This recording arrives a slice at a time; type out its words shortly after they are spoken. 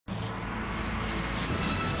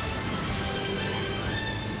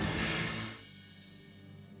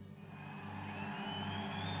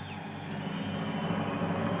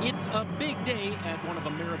It's a big day at one of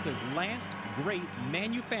America's last great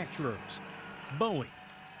manufacturers, Boeing.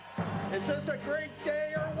 Is this a great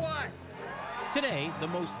day or what? Today, the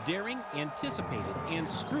most daring, anticipated, and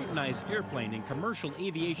scrutinized airplane in commercial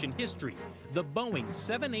aviation history, the Boeing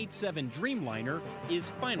 787 Dreamliner,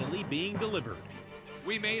 is finally being delivered.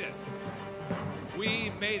 We made it.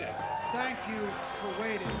 We made it. Thank you for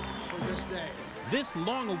waiting for this day. This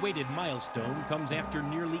long-awaited milestone comes after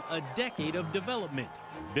nearly a decade of development,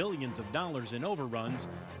 billions of dollars in overruns,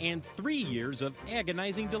 and 3 years of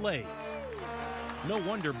agonizing delays. No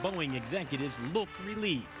wonder Boeing executives look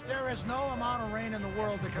relieved. There is no amount of rain in the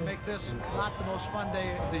world that can make this not the most fun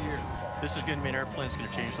day of the year. This is going to be an airplane that's going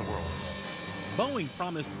to change the world. Boeing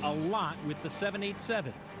promised a lot with the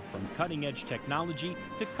 787, from cutting-edge technology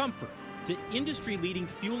to comfort to industry-leading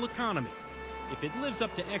fuel economy. If it lives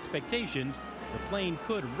up to expectations, the plane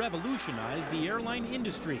could revolutionize the airline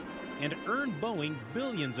industry and earn Boeing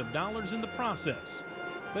billions of dollars in the process.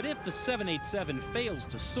 But if the 787 fails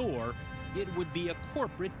to soar, it would be a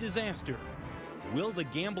corporate disaster. Will the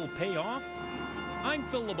gamble pay off? I'm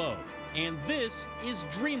Phil LeBeau, and this is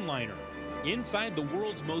Dreamliner, inside the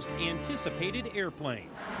world's most anticipated airplane.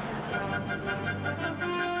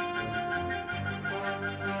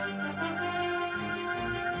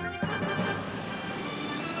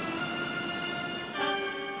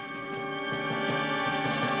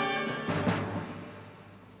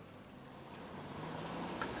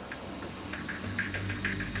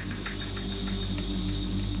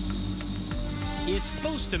 It's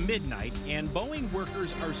close to midnight, and Boeing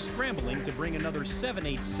workers are scrambling to bring another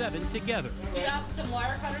 787 together. You got some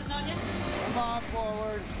wire cutters on you? Come on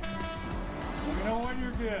forward. Let me know when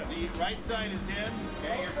you're good. The right side is in.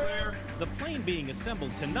 Okay, you're clear. The plane being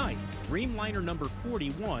assembled tonight, Dreamliner number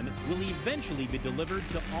 41, will eventually be delivered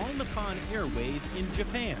to All Nippon Airways in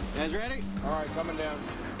Japan. Guys ready? All right, coming down.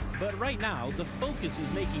 But right now, the focus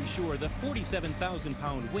is making sure the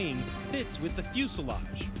 47,000-pound wing fits with the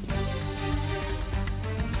fuselage.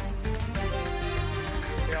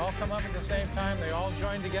 They all come up at the same time. They all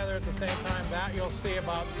join together at the same time. That you'll see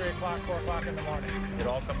about 3 o'clock, 4 o'clock in the morning. It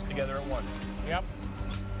all comes together at once. Yep.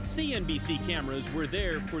 CNBC cameras were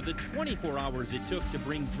there for the 24 hours it took to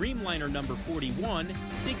bring Dreamliner number 41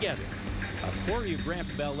 together. A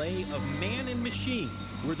choreographed ballet of man and machine,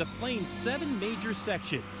 where the plane's 7 major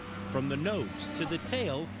sections, from the nose to the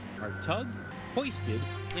tail, are tugged, hoisted,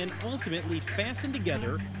 and ultimately fastened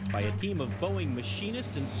together by a team of Boeing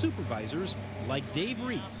machinists and supervisors like Dave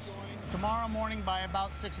Reese. Tomorrow morning by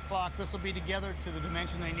about 6 o'clock, this will be together to the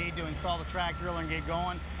dimension they need to install the track driller and get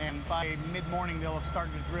going. And by mid-morning, they'll have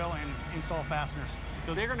started to drill and install fasteners.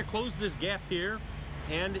 So they're going to close this gap here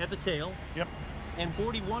and at the tail. Yep. And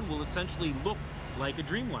 41 will essentially look like a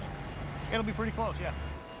Dreamliner. It'll be pretty close, yeah.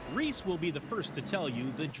 Reese will be the first to tell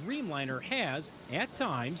you the Dreamliner has, at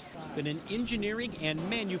times, been an engineering and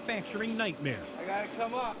manufacturing nightmare. I gotta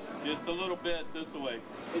come up. Just a little bit this way.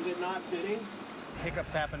 Is it not fitting?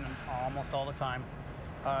 Hiccups happen almost all the time.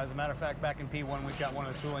 As a matter of fact, back in P1, we've got one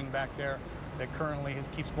of the tooling back there that currently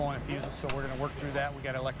keeps blowing at fuses, so we're going to work through that. We've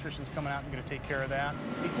got electricians coming out and going to take care of that.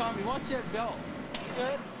 Hey, Tommy, what's that belt? It's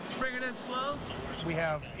good. Just bring it in slow. We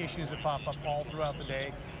have issues that pop up all throughout the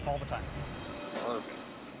day, all the time. Perfect.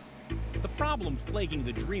 The problems plaguing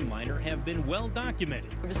the Dreamliner have been well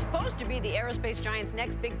documented. It was supposed to be the aerospace giant's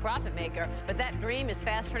next big profit maker, but that dream is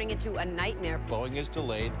fast turning into a nightmare. Boeing has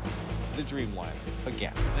delayed the Dreamliner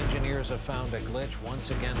again. Engineers have found a glitch,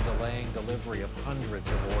 once again delaying delivery of hundreds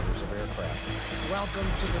of orders of aircraft. Welcome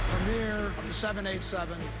to the premiere of the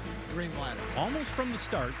 787 Dreamliner. Almost from the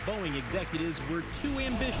start, Boeing executives were too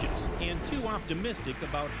ambitious and too optimistic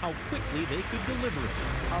about how quickly they could deliver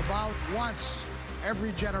it. About once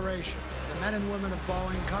every generation, the men and women of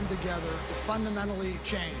Boeing come together to fundamentally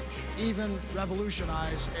change, even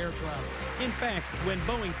revolutionize air travel. In fact, when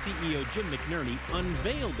Boeing CEO Jim McNerney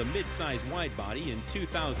unveiled the mid-size widebody in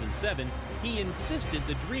 2007, he insisted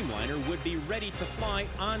the Dreamliner would be ready to fly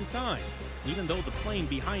on time, even though the plane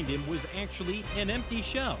behind him was actually an empty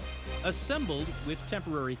shell, assembled with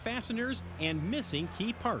temporary fasteners and missing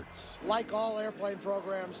key parts. Like all airplane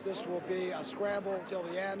programs, this will be a scramble until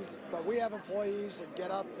the end, but we have employees that get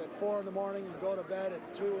up at 4 in the morning and go to bed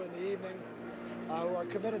at 2 in the evening who are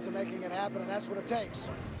committed to making it happen, and that's what it takes.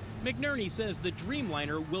 McNerney says the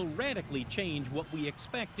Dreamliner will radically change what we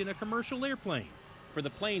expect in a commercial airplane. For the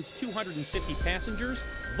plane's 250 passengers,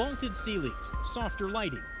 vaulted ceilings, softer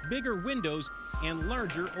lighting, bigger windows, and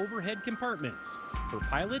larger overhead compartments. For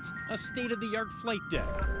pilots, a state-of-the-art flight deck.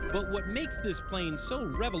 But what makes this plane so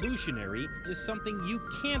revolutionary is something you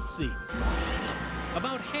can't see.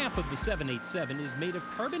 About half of the 787 is made of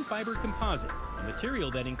carbon fiber composite, a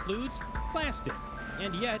material that includes plastic,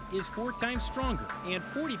 and yet is 4 times stronger and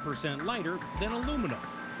 40% lighter than aluminum,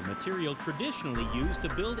 the material traditionally used to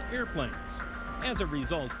build airplanes. As a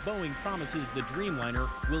result, Boeing promises the Dreamliner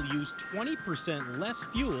will use 20% less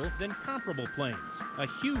fuel than comparable planes, a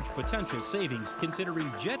huge potential savings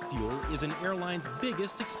considering jet fuel is an airline's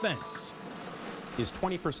biggest expense. Is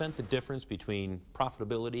 20% the difference between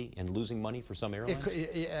profitability and losing money for some airlines?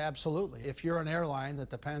 Absolutely. If you're an airline that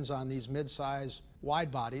depends on these mid-size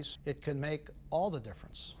wide bodies, it can make all the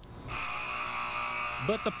difference.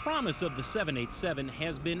 But the promise of the 787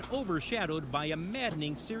 has been overshadowed by a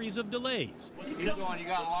maddening series of delays. Keep going, you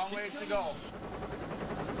got a long ways to go.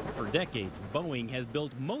 For decades, Boeing has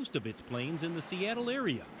built most of its planes in the Seattle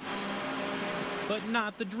area, but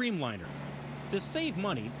not the Dreamliner. To save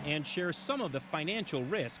money and share some of the financial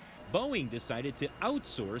risk, Boeing decided to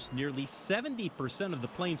outsource nearly 70% of the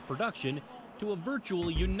plane's production to a virtual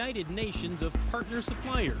United Nations of partner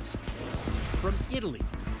suppliers from Italy,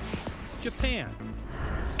 Japan,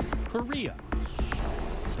 Korea,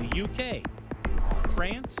 the UK,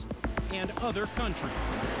 France, and other countries.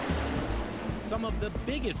 Some of the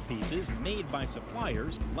biggest pieces made by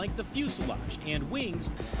suppliers, like the fuselage and wings,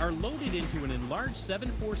 are loaded into an enlarged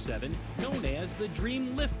 747 known as the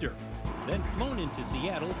Dreamlifter, then flown into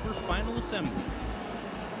Seattle for final assembly.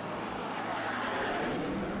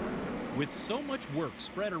 With so much work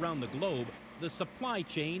spread around the globe, the supply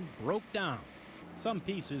chain broke down. Some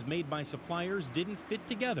pieces made by suppliers didn't fit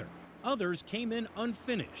together. Others came in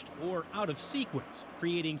unfinished or out of sequence,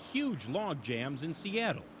 creating huge log jams in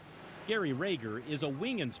Seattle. Gary Rager is a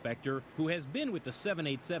wing inspector who has been with the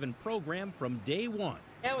 787 program from day one.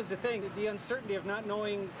 That was the thing, the uncertainty of not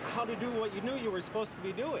knowing how to do what you knew you were supposed to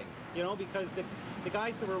be doing, you know, because the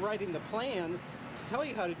guys that were writing the plans to tell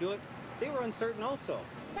you how to do it, they were uncertain also.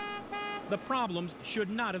 The problems should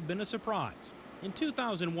not have been a surprise. In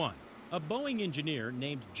 2001, a Boeing engineer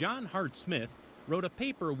named John Hart Smith wrote a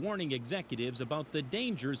paper warning executives about the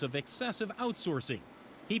dangers of excessive outsourcing.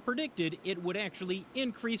 He predicted it would actually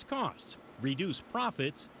increase costs, reduce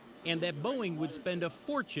profits, and that Boeing would spend a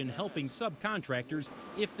fortune helping subcontractors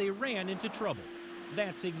if they ran into trouble.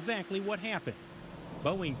 That's exactly what happened.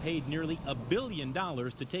 Boeing paid nearly $1 billion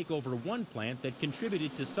to take over one plant that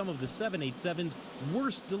contributed to some of the 787's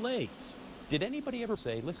worst delays. Did anybody ever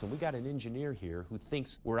say, listen, we got an engineer here who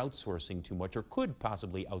thinks we're outsourcing too much or could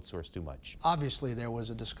possibly outsource too much? Obviously, there was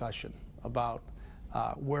a discussion about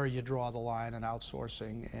where you draw the line in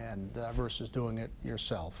outsourcing and versus doing it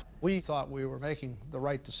yourself. We thought we were making the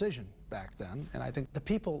right decision back then, and I think the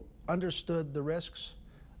people understood the risks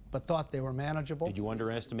but thought they were manageable. Did you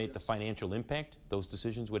underestimate the financial impact those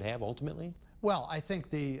decisions would have ultimately? Well, I think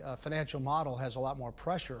the financial model has a lot more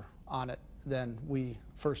pressure on it than we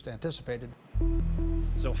first anticipated.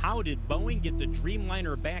 So how did Boeing get the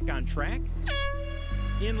Dreamliner back on track?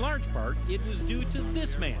 In large part, it was due to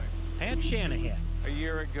this man, Pat Shanahan. A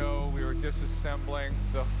year ago, we were disassembling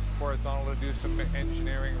the horizontal to do some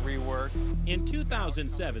engineering rework. In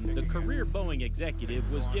 2007, the career Boeing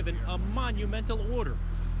executive was given a monumental order: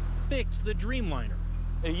 fix the Dreamliner.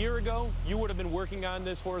 A year ago, you would have been working on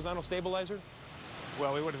this horizontal stabilizer?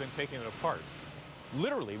 Well, we would have been taking it apart.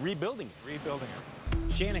 Literally rebuilding it. Rebuilding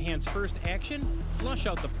it. Shanahan's first action: flush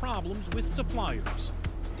out the problems with suppliers.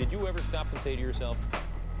 Did you ever stop and say to yourself,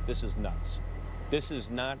 this is nuts? This is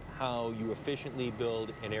not how you efficiently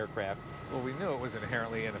build an aircraft. Well, we knew it was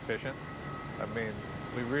inherently inefficient. I mean,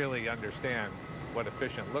 we really understand what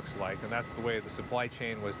efficient looks like, and that's the way the supply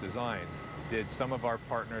chain was designed. Did some of our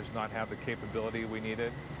partners not have the capability we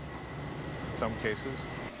needed? In some cases.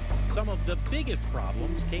 Some of the biggest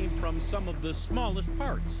problems came from some of the smallest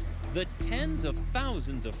parts, the tens of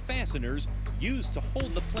thousands of fasteners used to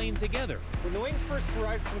hold the plane together. When the wings first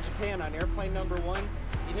arrived from Japan on airplane number 1,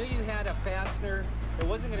 you knew you had a fastener that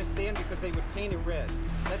wasn't going to stand because they would paint it red.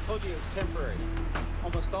 That told you it was temporary.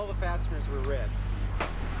 Almost all the fasteners were red.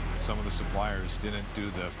 Some of the suppliers didn't do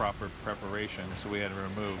the proper preparation, so we had to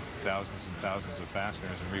remove thousands and thousands of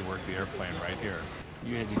fasteners and rework the airplane right here.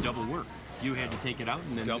 You had to double work. You had to take it out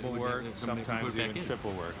and then double work, sometimes even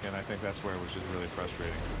triple work, and I think that's where it was just really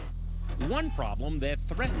frustrating. One problem that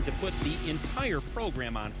threatened to put the entire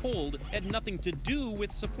program on hold had nothing to do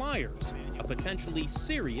with suppliers, a potentially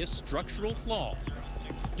serious structural flaw.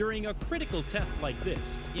 During a critical test like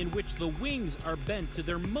this, in which the wings are bent to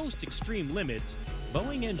their most extreme limits,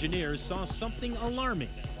 Boeing engineers saw something alarming.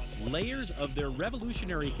 Layers of their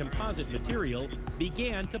revolutionary composite material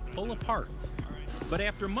began to pull apart. But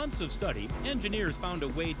after months of study, engineers found a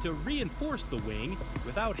way to reinforce the wing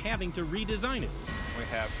without having to redesign it. We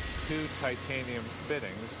have 2 titanium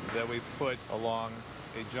fittings that we put along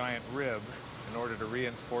a giant rib in order to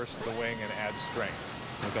reinforce the wing and add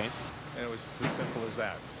strength. Okay. And it was as simple as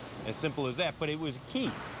that. As simple as that, but it was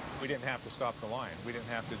key. We didn't have to stop the line. We didn't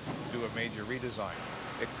have to do a major redesign.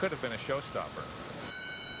 It could have been a showstopper.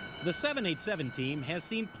 The 787 team has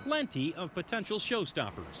seen plenty of potential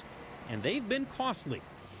showstoppers, and they've been costly.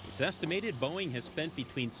 It's estimated Boeing has spent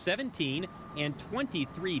between $17 and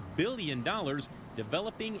 $23 billion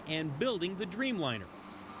developing and building the Dreamliner.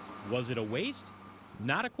 Was it a waste?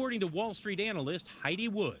 Not according to Wall Street analyst Heidi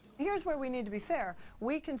Wood. Here's where we need to be fair.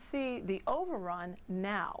 We can see the overrun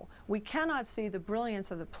now. We cannot see the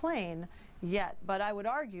brilliance of the plane yet, but I would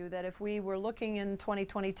argue that if we were looking in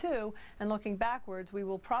 2022 and looking backwards, we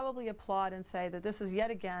will probably applaud and say that this is yet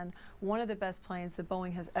again one of the best planes that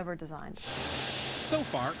Boeing has ever designed. So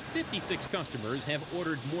far, 56 customers have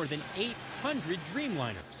ordered more than 800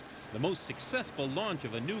 Dreamliners, the most successful launch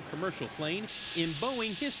of a new commercial plane in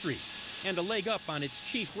Boeing history, and a leg up on its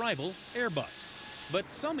chief rival, Airbus. But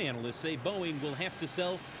some analysts say Boeing will have to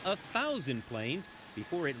sell 1,000 planes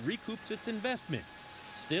before it recoups its investment.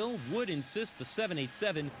 Still, Wood insists the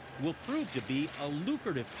 787 will prove to be a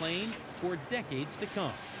lucrative plane for decades to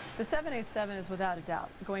come. The 787 is without a doubt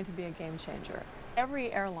going to be a game changer.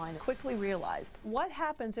 Every airline quickly realized what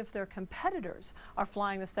happens if their competitors are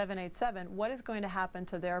flying the 787, what is going to happen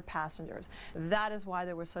to their passengers. That is why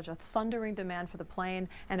there was such a thundering demand for the plane,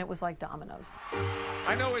 and it was like dominoes.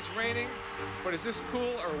 I know it's raining, but is this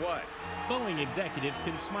cool or what? Boeing executives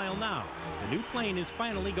can smile now. The new plane is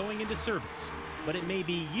finally going into service. But it may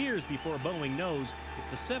be years before Boeing knows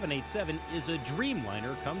if the 787 is a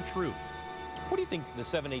Dreamliner come true. What do you think the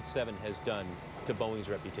 787 has done to Boeing's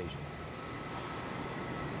reputation?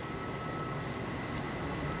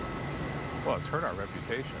 Well, it's hurt our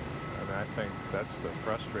reputation. I mean, I think that's the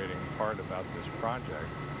frustrating part about this project.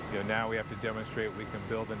 You know, now we have to demonstrate we can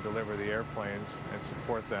build and deliver the airplanes and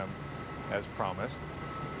support them as promised,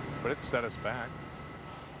 but it's set us back.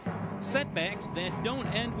 Setbacks that don't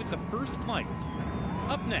end with the first flight.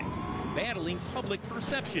 Up next, battling public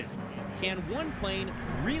perception. Can one plane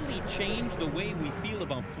really change the way we feel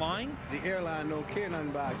about flying? The airline don't care nothing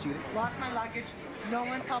about you. Lost my luggage. No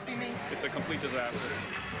one's helping me. It's a complete disaster.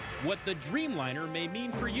 What the Dreamliner may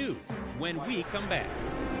mean for you when we come back.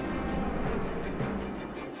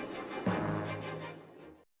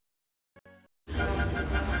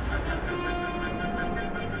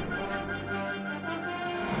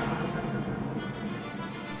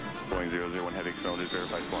 Boeing 001 heavy external is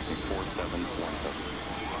verified launching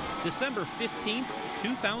 4717. December 15th,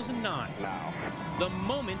 2009. Now. The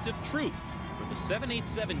moment of truth for the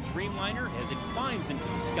 787 Dreamliner as it climbs into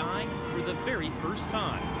the sky for the very first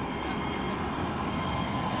time.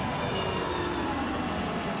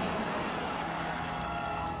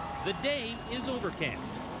 The day is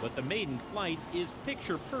overcast, but the maiden flight is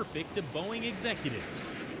picture perfect to Boeing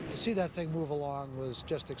executives. To see that thing move along was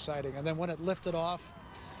just exciting. And then when it lifted off,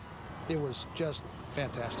 it was just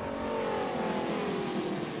fantastic.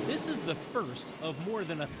 This is the first of more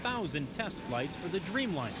than 1,000 test flights for the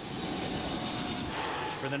Dreamliner.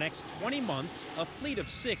 For the next 20 months, a fleet of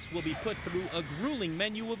 6 will be put through a grueling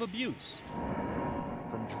menu of abuse.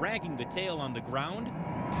 From dragging the tail on the ground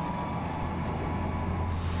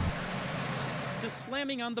to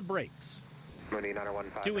slamming on the brakes,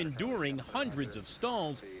 to enduring hundreds of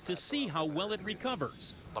stalls to see how well it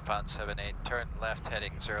recovers. LaPont 78, turn left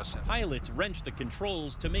heading 07. Pilots wrench the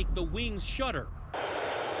controls to make the wings shudder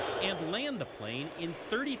and land the plane in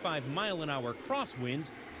 35-mile-an-hour crosswinds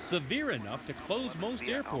severe enough to close most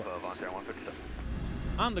airports.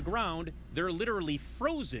 On the ground, they're literally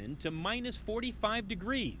frozen to minus 45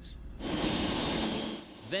 degrees,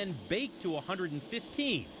 then baked to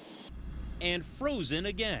 115, and frozen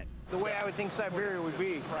again. The way I would think Siberia would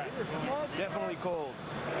be. Definitely cold.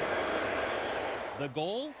 The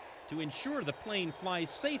goal? To ensure the plane flies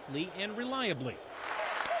safely and reliably.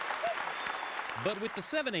 But with the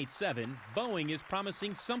 787, Boeing is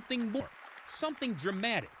promising something more, something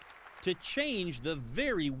dramatic, to change the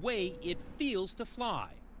very way it feels to fly.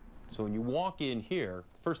 So when you walk in here,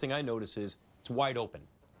 first thing I notice is it's wide open.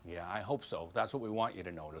 Yeah, I hope so. That's what we want you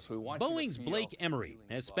to notice. We want Boeing's Blake Emery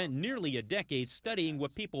has spent nearly a decade studying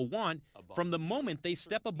what people want from the moment they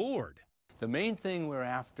step aboard. The main thing we're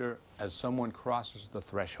after as someone crosses the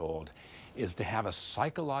threshold is to have a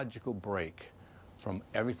psychological break from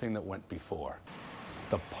everything that went before.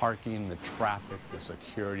 The parking, the traffic, the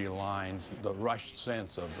security lines, the rushed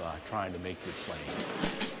sense of trying to make your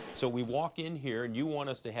plane. So we walk in here and you want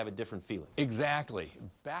us to have a different feeling. Exactly.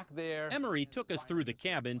 Back there. Emery took us through the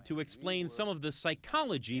cabin to explain some of the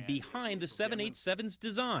psychology behind the 787's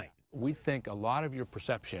design. We think a lot of your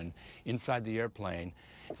perception inside the airplane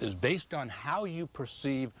is based on how you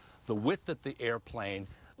perceive the width of the airplane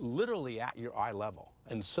literally at your eye level.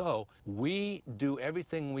 And so we do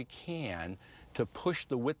everything we can to push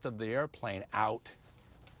the width of the airplane out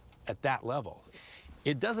at that level.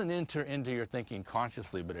 It doesn't enter into your thinking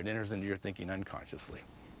consciously, but it enters into your thinking unconsciously.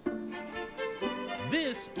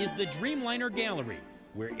 This is the Dreamliner Gallery,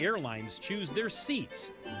 where airlines choose their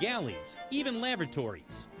seats, galleys, even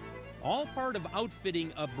lavatories. All part of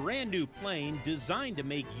outfitting a brand new plane designed to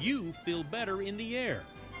make you feel better in the air.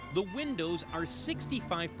 The windows are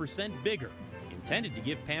 65% bigger, intended to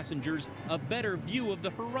give passengers a better view of the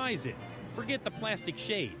horizon. Forget the plastic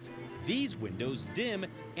shades. These windows dim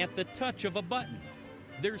at the touch of a button.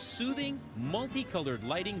 There's soothing, multicolored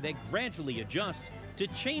lighting that gradually adjusts to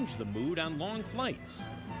change the mood on long flights.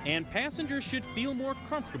 And passengers should feel more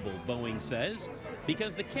comfortable, Boeing says,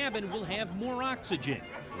 because the cabin will have more oxygen,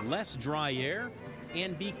 less dry air,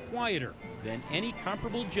 and be quieter than any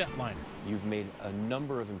comparable jetliner. You've made a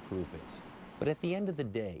number of improvements, but at the end of the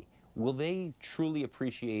day, will they truly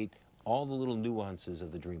appreciate all the little nuances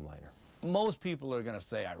of the Dreamliner? Most people are going to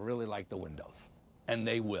say, I really like the windows. And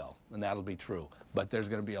they will, and that'll be true. But there's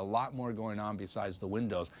going to be a lot more going on besides the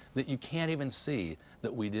windows that you can't even see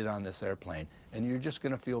that we did on this airplane. And you're just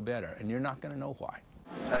going to feel better, and you're not going to know why.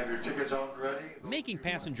 Have your tickets out ready? Making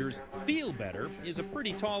passengers feel better is a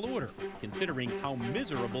pretty tall order, considering how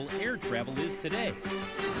miserable air travel is today.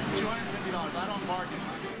 $250, I don't bargain.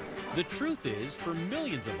 The truth is, for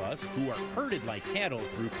millions of us who are herded like cattle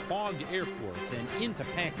through clogged airports and into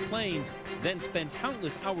packed planes, then spend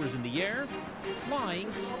countless hours in the air,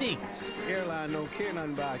 flying stinks. Airline don't care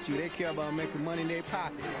nothing about you. They care about making money in their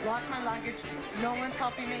pocket. Lost my luggage. No one's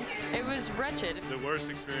helping me. It was wretched. The worst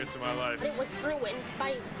experience of my life. It was ruined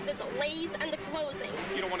by the delays and the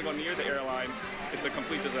closings. You don't want to go near the airline. It's a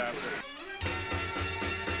complete disaster.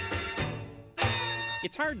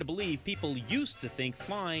 It's hard to believe people used to think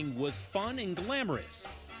flying was fun and glamorous.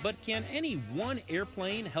 But can any one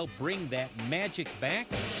airplane help bring that magic back?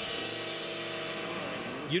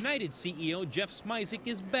 United CEO Jeff Smisek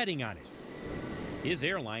is betting on it. His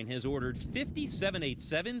airline has ordered 50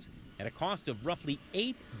 787s at a cost of roughly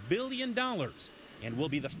 $8 billion and will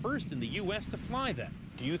be the first in the U.S. to fly them.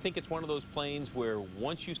 Do you think it's one of those planes where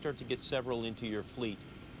once you start to get several into your fleet,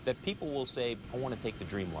 that people will say, I want to take the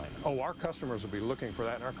Dreamliner? Oh, our customers will be looking for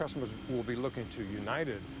that, and our customers will be looking to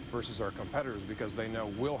United versus our competitors because they know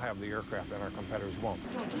we'll have the aircraft and our competitors won't.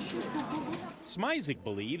 Smisek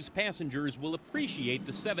believes passengers will appreciate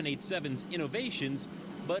the 787's innovations,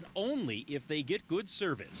 but only if they get good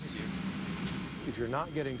service. If you're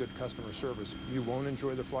not getting good customer service, you won't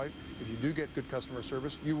enjoy the flight. If you do get good customer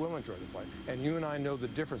service, you will enjoy the flight. And you and I know the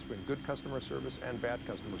difference between good customer service and bad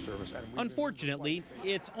customer service. And unfortunately,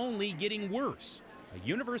 it's only getting worse. A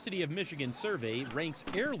University of Michigan survey ranks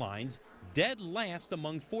airlines dead last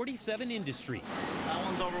among 47 industries. That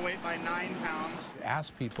one's overweight by 9 pounds.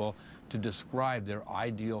 Ask people to describe their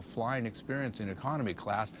ideal flying experience in economy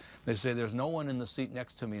class. They say, there's no one in the seat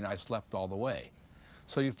next to me and I slept all the way.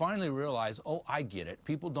 So you finally realize, oh, I get it.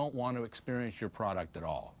 People don't want to experience your product at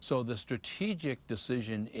all. So the strategic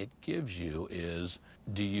decision it gives you is,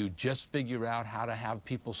 do you just figure out how to have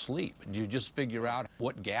people sleep? Do you just figure out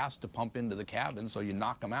what gas to pump into the cabin so you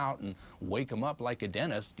knock them out and wake them up like a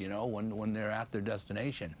dentist, you know, when they're at their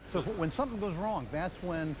destination? So when something goes wrong, that's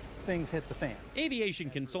when things hit the fan. Aviation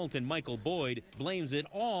consultant Michael Boyd blames it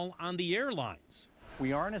all on the airlines.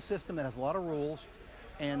 We are in a system that has a lot of rules.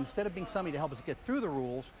 And instead of being somebody to help us get through the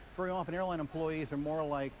rules, very often airline employees are more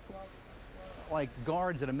like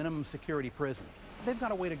guards at a minimum security prison. They've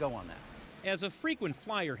got a way to go on that. As a frequent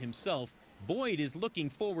flyer himself, Boyd is looking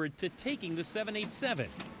forward to taking the 787.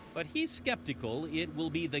 But he's skeptical it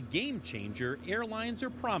will be the game changer airlines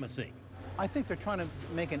are promising. I think they're trying to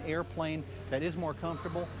make an airplane that is more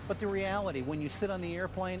comfortable. But the reality, when you sit on the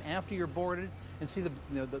airplane after you're boarded, and see the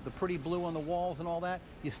pretty blue on the walls and all that,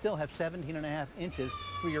 you still have 17.5 inches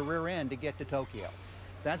for your rear end to get to Tokyo.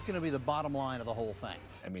 That's going to be the bottom line of the whole thing.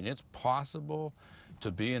 I mean, it's possible to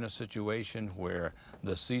be in a situation where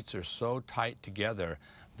the seats are so tight together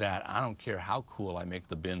that I don't care how cool I make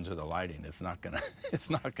the bins or the lighting, it's not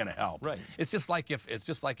gonna help. Right. It's just like if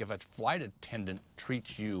a flight attendant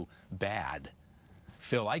treats you bad.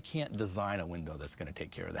 Phil, I can't design a window that's going to take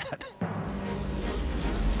care of that.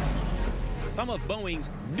 Some of Boeing's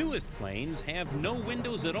newest planes have no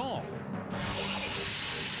windows at all.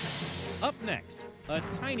 Up next, a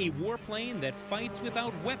tiny warplane that fights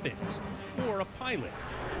without weapons, or a pilot.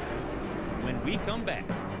 When we come back.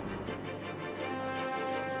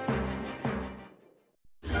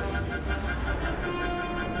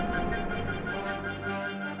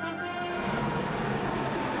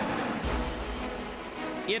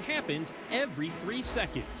 It happens every 3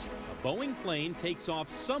 seconds. A Boeing plane takes off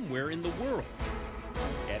somewhere in the world.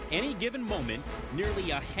 At any given moment, nearly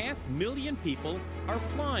 500,000 people are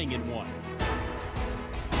flying in one.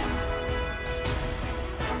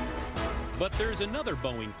 But there's another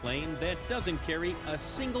Boeing plane that doesn't carry a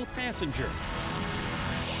single passenger.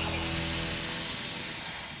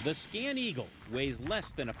 The Scan Eagle weighs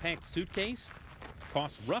less than a packed suitcase,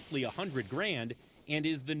 costs roughly $100 grand, and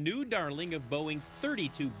is the new darling of Boeing's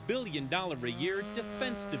 $32 billion a year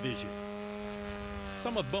defense division.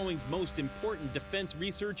 Some of Boeing's most important defense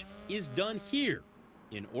research is done here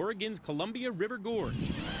in Oregon's Columbia River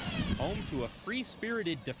Gorge, home to a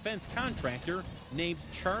free-spirited defense contractor named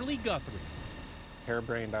Charlie Guthrie.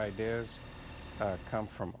 Harebrained ideas come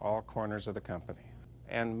from all corners of the company,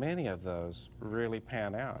 and many of those really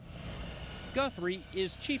pan out. Guthrie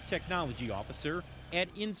is Chief Technology Officer at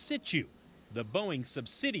In Situ, the Boeing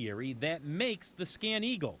subsidiary that makes the Scan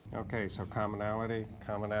Eagle. Okay, so commonality,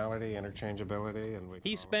 interchangeability, and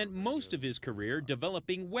he spent most of his career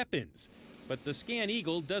developing weapons, but the Scan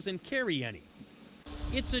Eagle doesn't carry any.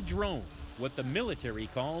 It's a drone, what the military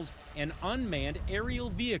calls an unmanned aerial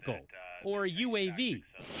vehicle, or UAV.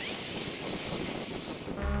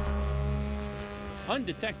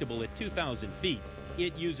 Undetectable at 2,000 feet,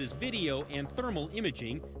 it uses video and thermal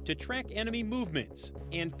imaging to track enemy movements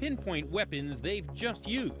and pinpoint weapons they've just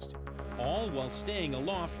used, all while staying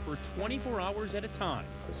aloft for 24 hours at a time.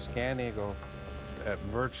 The Scan Eagle, at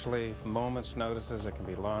virtually moments' notices, it can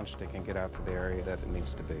be launched, it can get out to the area that it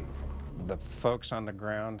needs to be. The folks on the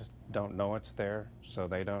ground don't know it's there, so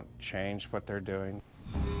they don't change what they're doing.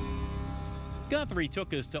 Guthrie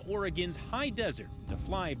took us to Oregon's high desert to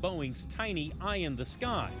fly Boeing's tiny eye in the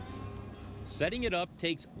sky. Setting it up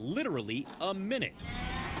takes literally a minute.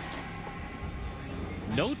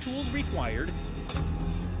 No tools required,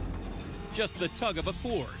 just the tug of a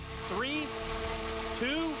cord. 3, 2,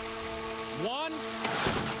 1.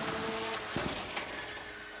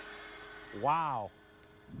 Wow,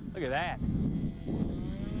 look at that.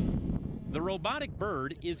 The robotic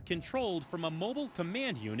bird is controlled from a mobile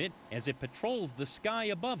command unit as it patrols the sky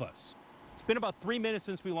above us. It's been about 3 minutes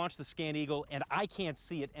since we launched the Scan Eagle, and I can't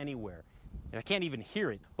see it anywhere. And I can't even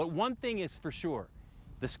hear it. But one thing is for sure,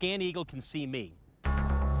 the Scan Eagle can see me.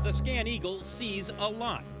 The Scan Eagle sees a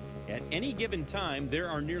lot. At any given time, there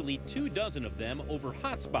are nearly 24 of them over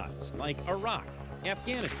hotspots like Iraq,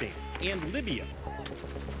 Afghanistan, and Libya.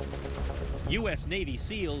 U.S. Navy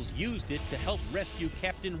SEALs used it to help rescue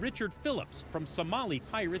Captain Richard Phillips from Somali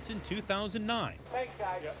pirates in 2009. Thanks,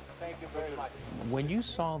 guys. Thank you very much. When you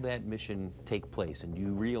saw that mission take place and you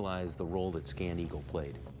realized the role that Scan Eagle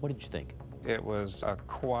played, what did you think? It was a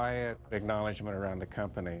quiet acknowledgement around the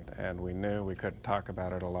company, and we knew we couldn't talk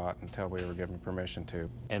about it a lot until we were given permission to.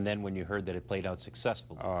 And then when you heard that it played out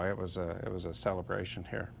successfully? Oh, it was a celebration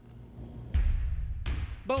here.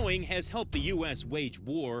 Boeing has helped the U.S. wage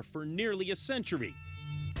war for nearly a century.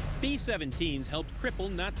 B-17s helped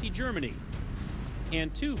cripple Nazi Germany.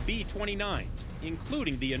 And 2 B-29s,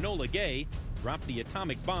 including the Enola Gay, dropped the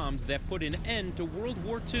atomic bombs that put an end to World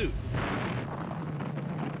War II.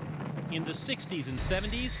 In the 60s and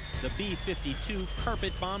 70s, the B-52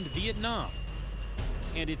 carpet-bombed Vietnam.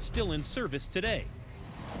 And it's still in service today.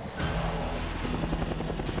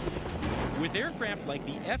 With aircraft like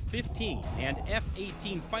the F-15 and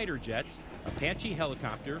F-18 fighter jets, Apache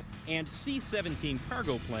helicopter, and C-17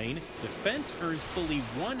 cargo plane, defense earns fully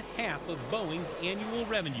 1/2 of Boeing's annual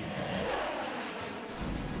revenues.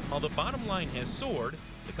 While the bottom line has soared,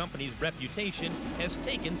 the company's reputation has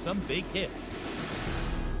taken some big hits.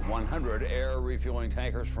 100 air refueling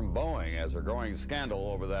tankers from Boeing, as a growing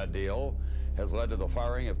scandal over that deal has led to the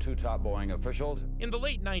firing of 2 top Boeing officials. In the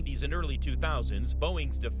late 90s and early 2000s,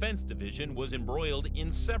 Boeing's defense division was embroiled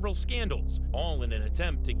in several scandals, all in an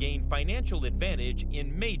attempt to gain financial advantage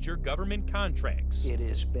in major government contracts. It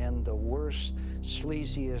has been the worst,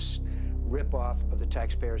 sleaziest ripoff of the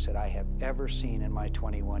taxpayers that I have ever seen in my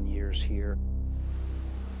 21 years here.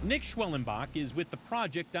 Nick Schwellenbach is with the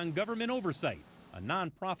Project on Government Oversight, a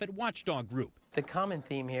nonprofit watchdog group. The common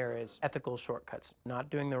theme here is ethical shortcuts, not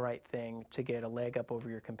doing the right thing to get a leg up over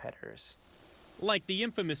your competitors. Like the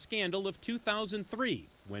infamous scandal of 2003,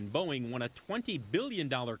 when Boeing won a $20 billion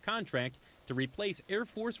contract to replace Air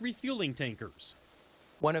Force refueling tankers.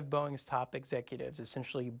 One of Boeing's top executives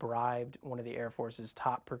essentially bribed one of the Air Force's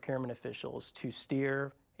top procurement officials to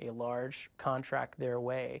steer a large contract their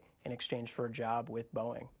way in exchange for a job with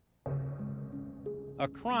Boeing. A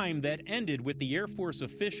crime that ended with the Air Force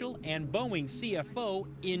official and Boeing CFO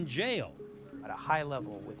in jail. At a high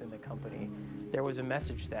level within the company, there was a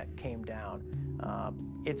message that came down.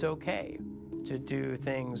 It's okay to do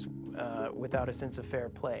things without a sense of fair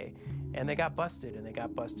play. And they got busted, and they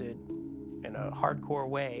got busted in a hardcore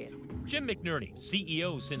way. Jim McNerney,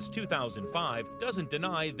 CEO since 2005, doesn't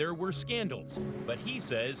deny there were scandals, but he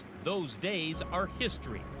says those days are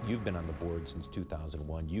history. You've been on the board since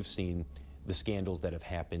 2001. You've seen the scandals that have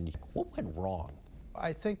happened. What went wrong?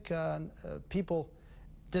 I think people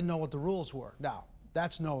didn't know what the rules were. Now,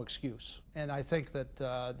 that's no excuse. And I think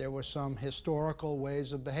that there were some historical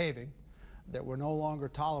ways of behaving that were no longer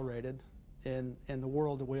tolerated in the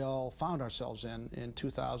world that we all found ourselves in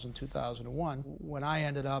 2000, 2001. When I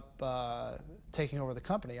ended up taking over the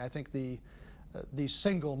company, I think the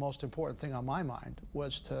single most important thing on my mind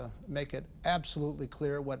was to make it absolutely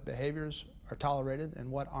clear what behaviors are tolerated and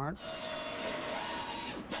what aren't.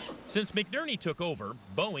 Since McNerney took over,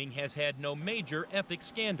 Boeing has had no major epic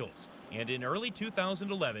scandals. And in early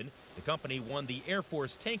 2011, the company won the Air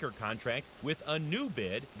Force tanker contract with a new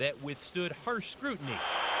bid that withstood harsh scrutiny.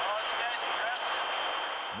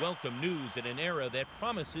 Welcome news in an era that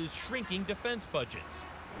promises shrinking defense budgets.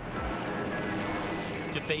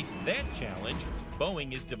 To face that challenge,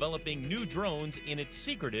 Boeing is developing new drones in its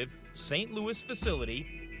secretive St. Louis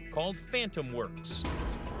facility called Phantom Works.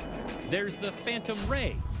 There's the Phantom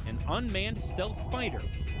Ray, an unmanned stealth fighter,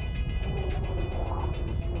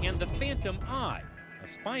 and the Phantom Eye, a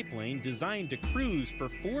spy plane designed to cruise for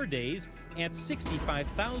 4 days at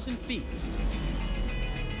 65,000 feet.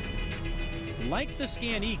 Like the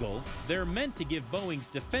Scan Eagle, they're meant to give Boeing's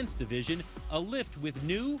defense division a lift with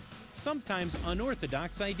new, sometimes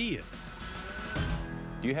unorthodox ideas.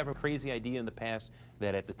 Do you have a crazy idea in the past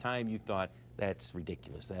that at the time you thought, that's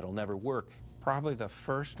ridiculous, that'll never work? Probably the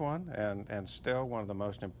first one, and still one of the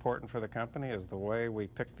most important for the company, is the way we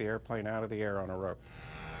picked the airplane out of the air on a rope.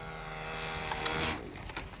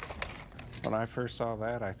 When I first saw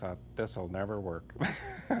that, I thought, this'll never work.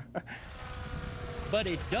 But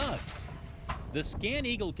it does. The Scan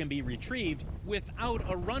Eagle can be retrieved without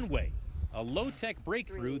a runway, a low-tech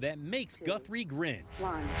breakthrough that makes Guthrie grin.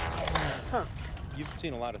 Huh. You've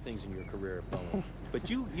seen a lot of things in your career at Boeing, but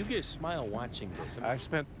you get a smile watching this. I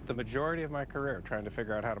spent the majority of my career trying to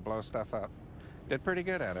figure out how to blow stuff up. Did pretty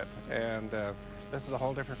good at it, and this is a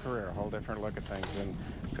whole different career, a whole different look at things, and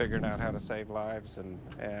figuring out how to save lives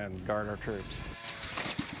and guard our troops.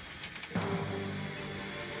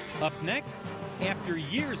 Up next, after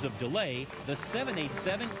years of delay, the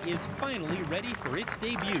 787 is finally ready for its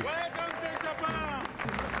debut.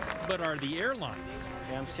 But are the airlines?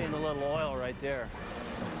 Yeah, I'm seeing a little oil right there.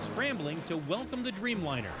 Scrambling to welcome the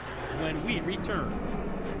Dreamliner when we return.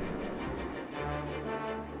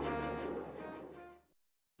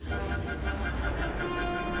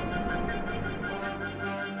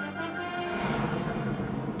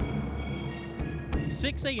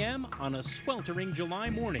 "6 a.m. on a sweltering July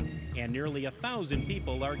morning, and nearly 1,000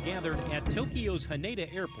 people are gathered at Tokyo's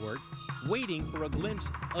Haneda Airport, waiting for a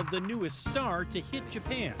glimpse of the newest star to hit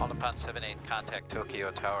Japan. Hold upon 78, contact Tokyo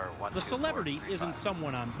Tower 12435. The celebrity isn't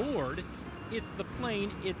someone on board, it's the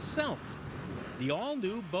plane itself. The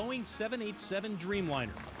all-new Boeing 787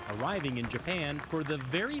 Dreamliner, arriving in Japan for the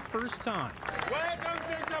very first time. Welcome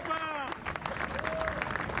to Japan!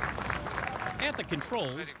 At the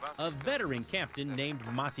controls, a veteran captain named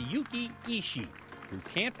Masayuki Ishii, who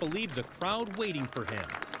can't believe the crowd waiting for him.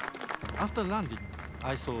 After landing,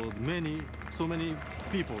 I saw so many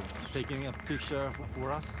people taking a picture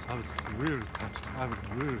for us. I was really touched. I was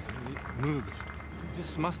really moved.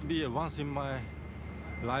 This must be a once in my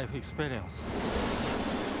life experience.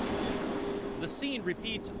 The scene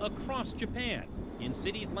repeats across Japan, in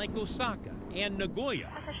cities like Osaka and Nagoya.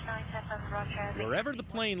 Wherever the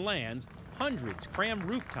plane lands, hundreds cram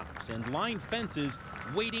rooftops and line fences,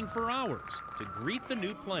 waiting for hours to greet the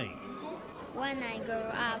new plane. When I grow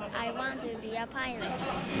up, I want to be a pilot.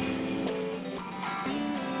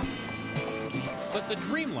 But the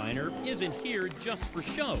Dreamliner isn't here just for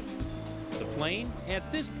show. The plane,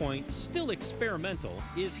 at this point still experimental,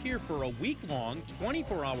 is here for a week-long,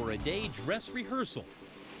 24-hour-a-day dress rehearsal.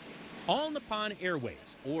 All Nippon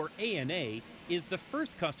Airways, or ANA, is the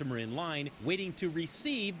first customer in line waiting to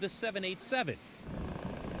receive the 787.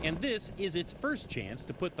 And this is its first chance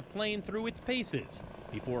to put the plane through its paces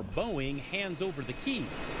before Boeing hands over the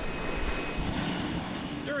keys.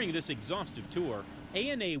 During this exhaustive tour,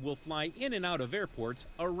 ANA will fly in and out of airports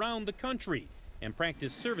around the country and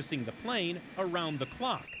practice servicing the plane around the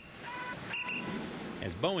clock,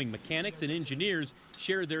 as Boeing mechanics and engineers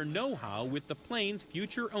share their know-how with the plane's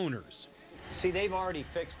future owners. See, they've already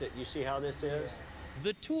fixed it. You see how this is?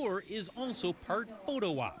 The tour is also part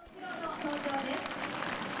photo op.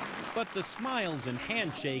 But the smiles and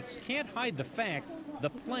handshakes can't hide the fact the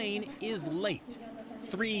plane is late,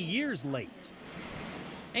 3 years late.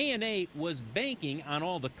 ANA was banking on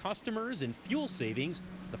all the customers and fuel savings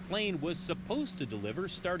the plane was supposed to deliver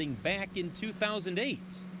starting back in 2008.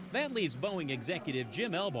 That leaves Boeing executive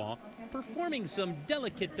Jim Elbaugh performing some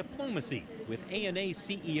delicate diplomacy with ANA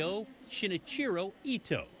CEO Shinichiro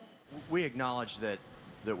Ito. We acknowledge that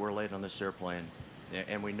we're late on this airplane,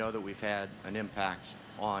 and we know that we've had an impact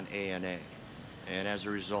on ANA. And as a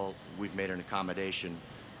result, we've made an accommodation,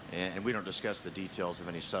 and we don't discuss the details of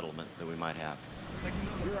any settlement that we might have.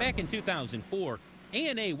 Back in 2004,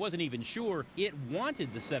 ANA wasn't even sure it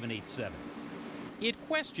wanted the 787. It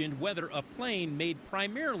questioned whether a plane made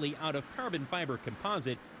primarily out of carbon fiber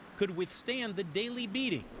composite could withstand the daily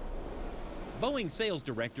beating. Boeing sales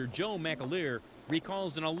director Joe McAleer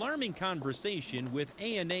recalls an alarming conversation with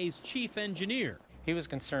ANA's chief engineer. He was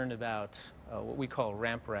concerned about what we call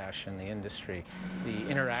ramp rash in the industry, the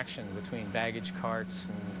interaction between baggage carts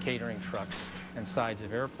and catering trucks and sides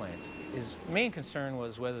of airplanes. His main concern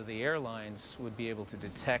was whether the airlines would be able to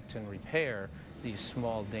detect and repair these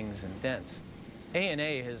small dings and dents. ANA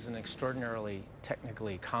is an extraordinarily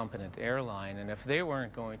technically competent airline, and if they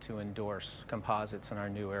weren't going to endorse composites in our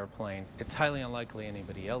new airplane, it's highly unlikely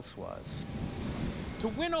anybody else was. To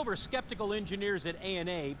win over skeptical engineers at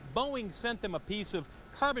ANA, Boeing sent them a piece of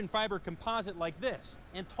carbon fiber composite like this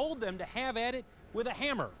and told them to have at it with a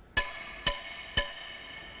hammer.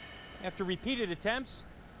 After repeated attempts,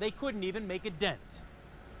 they couldn't even make a dent.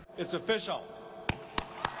 It's official.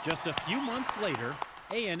 Just a few months later,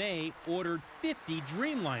 ANA ordered 50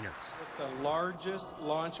 Dreamliners. The largest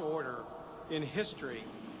launch order in history.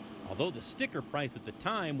 Although the sticker price at the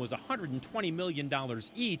time was $120 million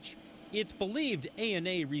each, it's believed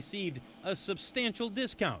ANA received a substantial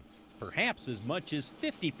discount, perhaps as much as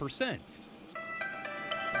 50%.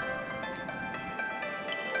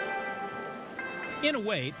 In a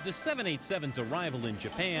way, the 787's arrival in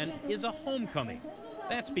Japan is a homecoming.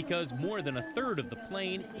 That's because more than a third of the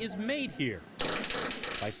plane is made here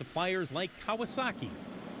by suppliers like Kawasaki,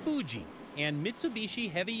 Fuji, and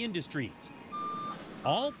Mitsubishi Heavy Industries.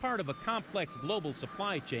 All part of a complex global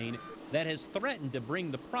supply chain that has threatened to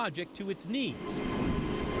bring the project to its knees.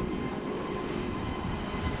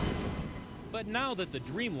 But now that the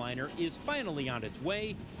Dreamliner is finally on its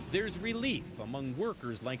way, there's relief among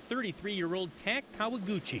workers like 33-year-old Tak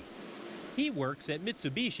Kawaguchi. He works at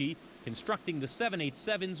Mitsubishi constructing the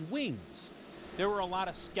 787's wings. There were a lot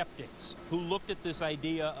of skeptics who looked at this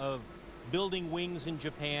idea of building wings in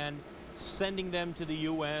Japan, sending them to the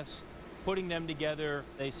U.S., putting them together.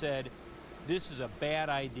 They said, this is a bad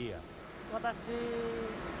idea.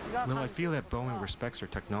 Well, I feel that Boeing respects our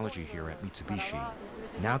technology here at Mitsubishi.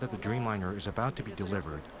 Now that the Dreamliner is about to be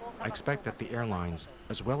delivered, I expect that the airlines,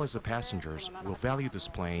 as well as the passengers, will value this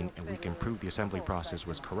plane and we can prove the assembly process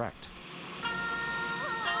was correct.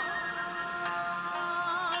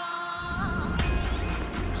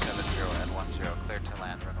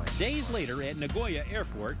 Days later at Nagoya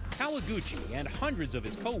Airport, Kawaguchi and hundreds of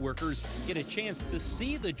his co-workers get a chance to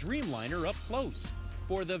see the Dreamliner up close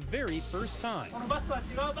for the very first time.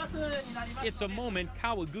 It's a moment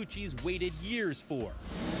Kawaguchi's waited years for.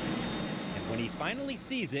 And when he finally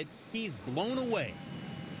sees it, he's blown away.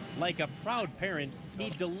 Like a proud parent, he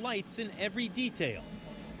delights in every detail,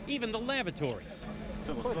 even the lavatory.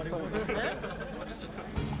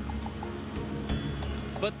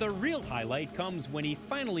 But the real highlight comes when he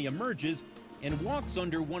finally emerges and walks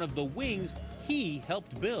under one of the wings he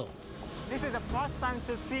helped build. This is the first time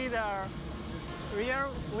to see the rear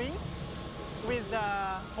wings with the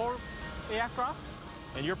whole aircraft.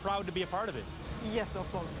 And you're proud to be a part of it? Yes,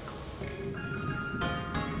 of course.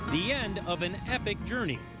 The end of an epic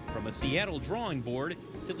journey from a Seattle drawing board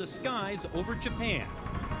to the skies over Japan,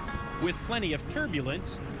 with plenty of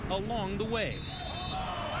turbulence along the way.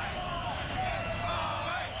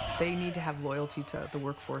 They need to have loyalty to the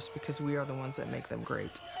workforce because we are the ones that make them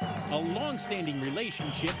great. A long-standing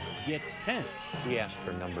relationship gets tense. We asked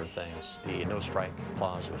for a number of things. The no-strike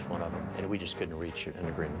clause was one of them, and we just couldn't reach an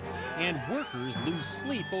agreement. And workers lose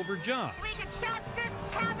sleep over jobs. We can shut this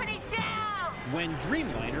company down! When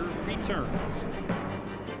Dreamliner returns.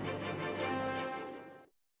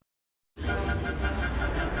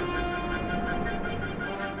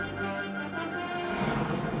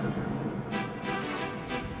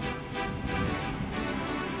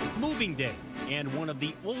 Moving day, and one of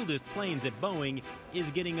the oldest planes at Boeing is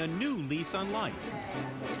getting a new lease on life.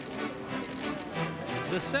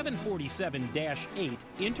 The 747-8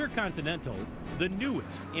 Intercontinental, the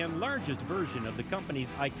newest and largest version of the company's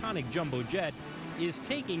iconic jumbo jet, is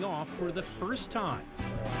taking off for the first time.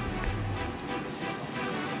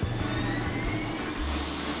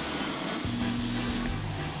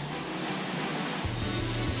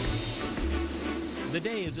 The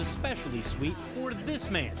day is especially sweet for this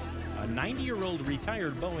man, a 90-year-old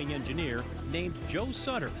retired Boeing engineer named Joe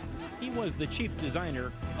Sutter. He was the chief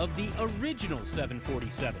designer of the original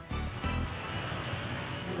 747.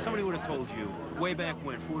 Somebody would have told you way back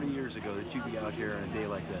when, 40 years ago, that you'd be out here on a day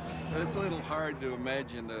like this. It's a little hard to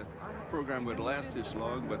imagine a program would last this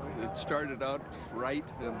long, but it started out right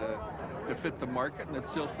and to fit the market, and it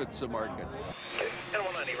still fits the market.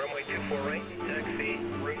 L190, runway 24 right, taxi,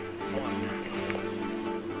 route 1.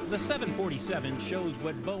 The 747 shows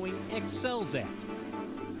what Boeing excels at.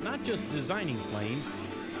 Not just designing planes,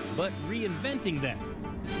 but reinventing them.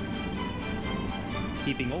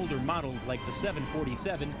 Keeping older models like the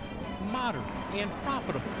 747 modern and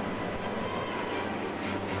profitable.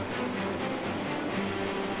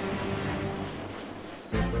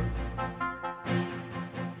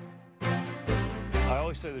 I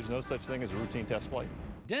always say there's no such thing as a routine test flight.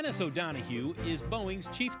 Dennis O'Donohue is Boeing's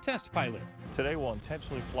chief test pilot. Today we'll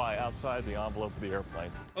intentionally fly outside the envelope of the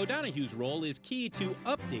airplane. O'Donohue's role is key to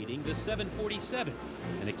updating the 747,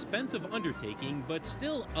 an expensive undertaking, but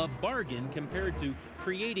still a bargain compared to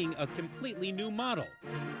creating a completely new model.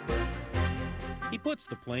 He puts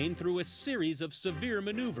the plane through a series of severe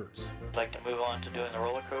maneuvers. I'd like to move on to doing the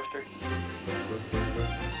roller coaster.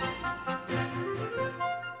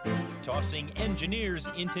 Tossing engineers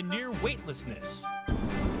into near weightlessness.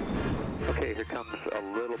 Okay, here comes a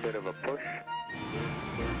little bit of a push.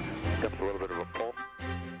 Comes a little bit of a pull.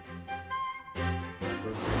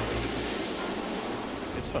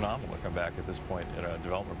 It's phenomenal to come back at this point in a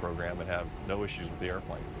development program and have no issues with the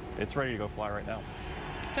airplane. It's ready to go fly right now.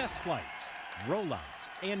 Test flights, rollouts,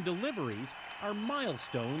 and deliveries are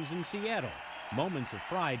milestones in Seattle. Moments of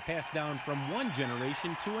pride passed down from one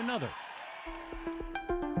generation to another.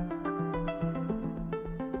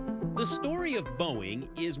 The story of Boeing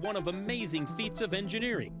is one of amazing feats of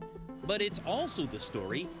engineering, but it's also the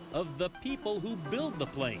story of the people who build the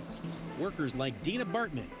planes. Workers like Dina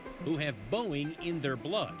Bartman, who have Boeing in their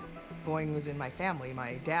blood. Boeing was in my family.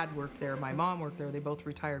 My dad worked there, my mom worked there, they both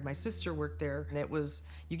retired. My sister worked there, and it was,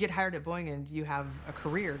 you get hired at Boeing and you have a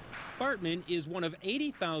career. Bartman is one of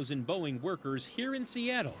 80,000 Boeing workers here in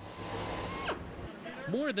Seattle.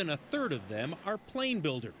 More than a third of them are plane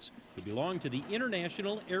builders who belong to the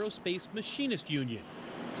International Aerospace Machinist Union.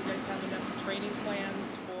 You guys have enough training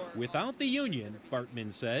plans for... Without the union,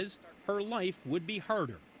 Bartman says, her life would be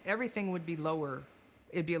harder. Everything would be lower.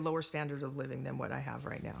 It'd be a lower standard of living than what I have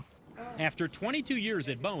right now. After 22 years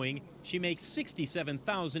at Boeing, she makes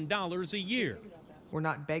 $67,000 a year. We're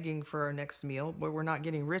not begging for our next meal, but we're not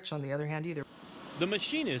getting rich on the other hand either. The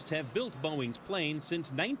machinists have built Boeing's planes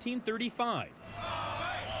since 1935.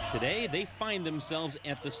 Today, they find themselves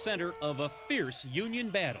at the center of a fierce union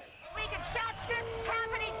battle. We can shut this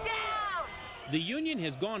company down! The union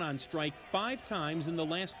has gone on strike 5 times in the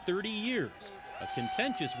last 30 years, a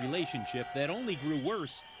contentious relationship that only grew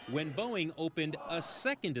worse when Boeing opened a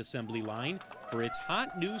second assembly line for its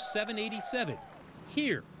hot new 787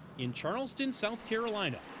 here in Charleston, South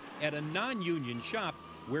Carolina, at a non-union shop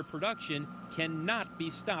where production cannot be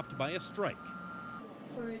stopped by a strike.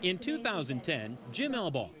 In 2010, Jim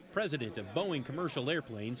Elbaugh, president of Boeing Commercial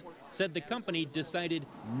Airplanes, said the company decided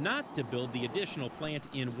not to build the additional plant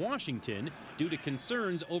in Washington due to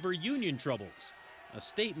concerns over union troubles, a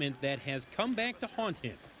statement that has come back to haunt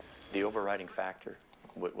him. The overriding factor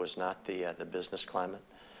was not the business climate,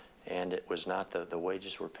 and it was not the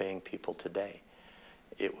wages we're paying people today.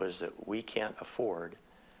 It was that we can't afford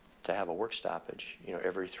to have a work stoppage,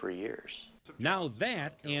 every 3 years. Now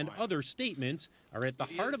that and other statements are at the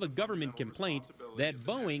heart of a government complaint that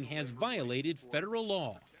Boeing has violated federal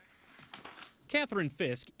law. Catherine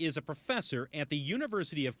Fisk is a professor at the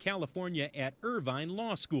University of California at Irvine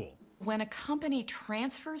Law School. When a company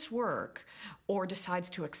transfers work or decides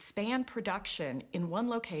to expand production in one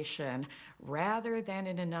location rather than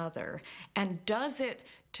in another, and does it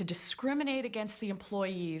to discriminate against the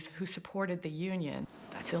employees who supported the union,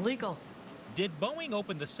 that's illegal. Did Boeing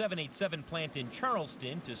open the 787 plant in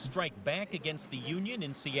Charleston to strike back against the union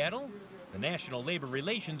in Seattle? The National Labor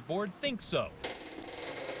Relations Board thinks so.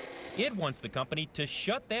 It wants the company to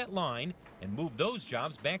shut that line and move those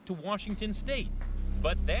jobs back to Washington State.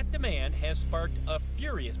 But that demand has sparked a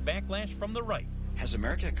furious backlash from the right. Has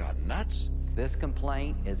America gone nuts? This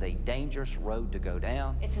complaint is a dangerous road to go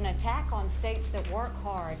down. It's an attack on states that work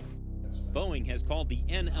hard. Boeing has called the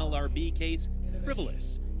NLRB case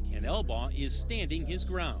frivolous, and Elbaugh is standing his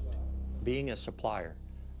ground. Being a supplier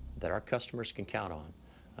that our customers can count on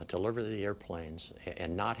to deliver the airplanes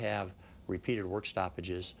and not have repeated work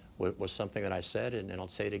stoppages was something that I said, and I'll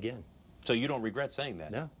say it again. So you don't regret saying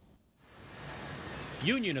that? No.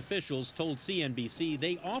 Union officials told CNBC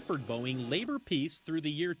they offered Boeing labor peace through the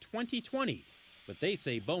year 2020, but they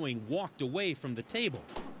say Boeing walked away from the table.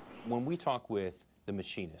 When we talk with the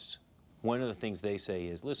machinists, one of the things they say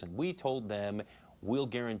is, listen, we told them we'll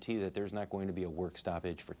guarantee that there's not going to be a work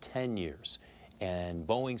stoppage for 10 years, and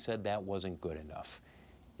Boeing said that wasn't good enough.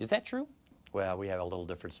 Is that true? Well, we have a little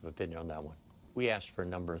difference of opinion on that one. We asked for a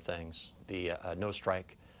number of things. The no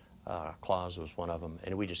strike clause was one of them,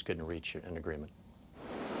 and we just couldn't reach an agreement.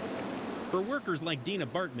 For workers like Dina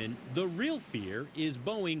Bartman, the real fear is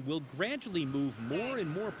Boeing will gradually move more and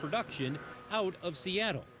more production out of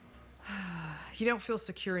Seattle. You don't feel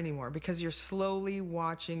secure anymore because you're slowly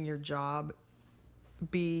watching your job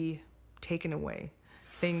be taken away,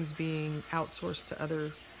 things being outsourced to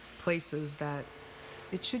other places that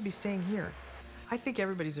it should be staying here. I think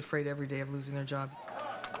everybody's afraid every day of losing their job.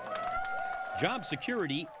 Job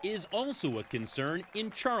security is also a concern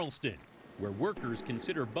in Charleston, where workers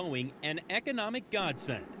consider Boeing an economic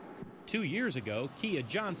godsend. 2 years ago, Kia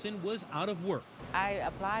Johnson was out of work. I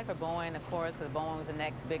applied for Boeing, of course, because Boeing was the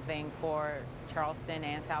next big thing for Charleston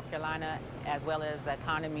and South Carolina, as well as the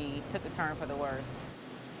economy took a turn for the worse.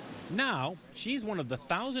 Now, she's one of the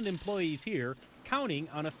 1,000 employees here counting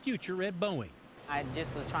on a future at Boeing. I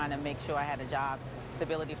just was trying to make sure I had a job,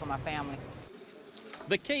 stability for my family.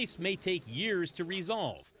 The case may take years to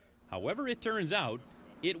resolve. However it turns out,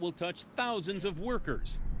 it will touch thousands of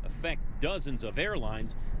workers, affect dozens of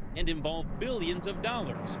airlines, and involve billions of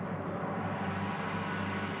dollars.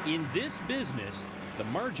 In this business, the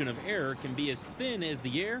margin of error can be as thin as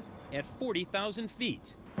the air at 40,000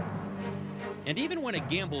 feet. And even when a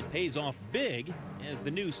gamble pays off big, as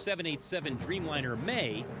the new 787 Dreamliner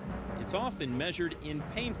may, it's often measured in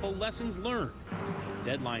painful lessons learned.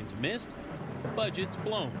 Deadlines missed, budgets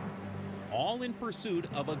blown, all in pursuit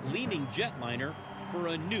of a gleaming jetliner for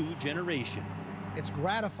a new generation. It's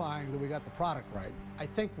gratifying that we got the product right. I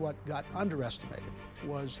think what got underestimated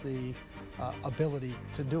was the ability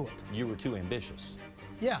to do it. You were too ambitious.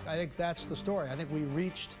 Yeah, I think that's the story. I think we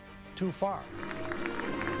reached too far.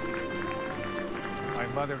 My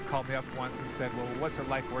mother called me up once and said, well, what's it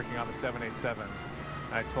like working on the 787?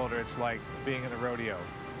 And I told her it's like being in a rodeo.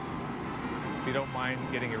 If you don't mind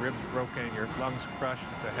getting your ribs broken and your lungs crushed,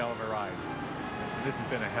 it's a hell of a ride. This has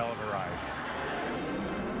been a hell of a ride.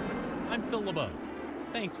 I'm Phil LeBeau.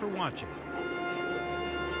 Thanks for watching.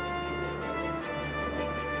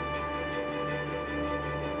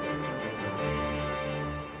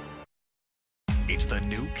 It's the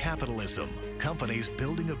new capitalism. Companies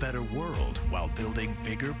building a better world while building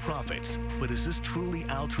bigger profits. But is this truly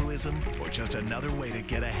altruism or just another way to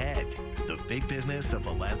get ahead? The big business of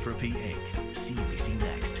philanthropy, Inc. CNBC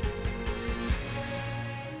next.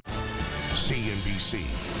 CNBC,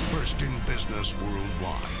 first in business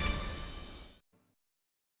worldwide.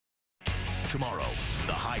 Tomorrow,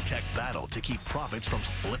 the high-tech battle to keep profits from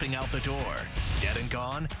slipping out the door. Dead and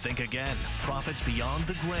gone? Think again. Profits beyond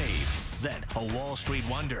the grave. Then, a Wall Street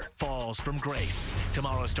wonder falls from grace.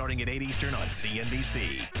 Tomorrow starting at 8 Eastern on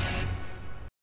CNBC.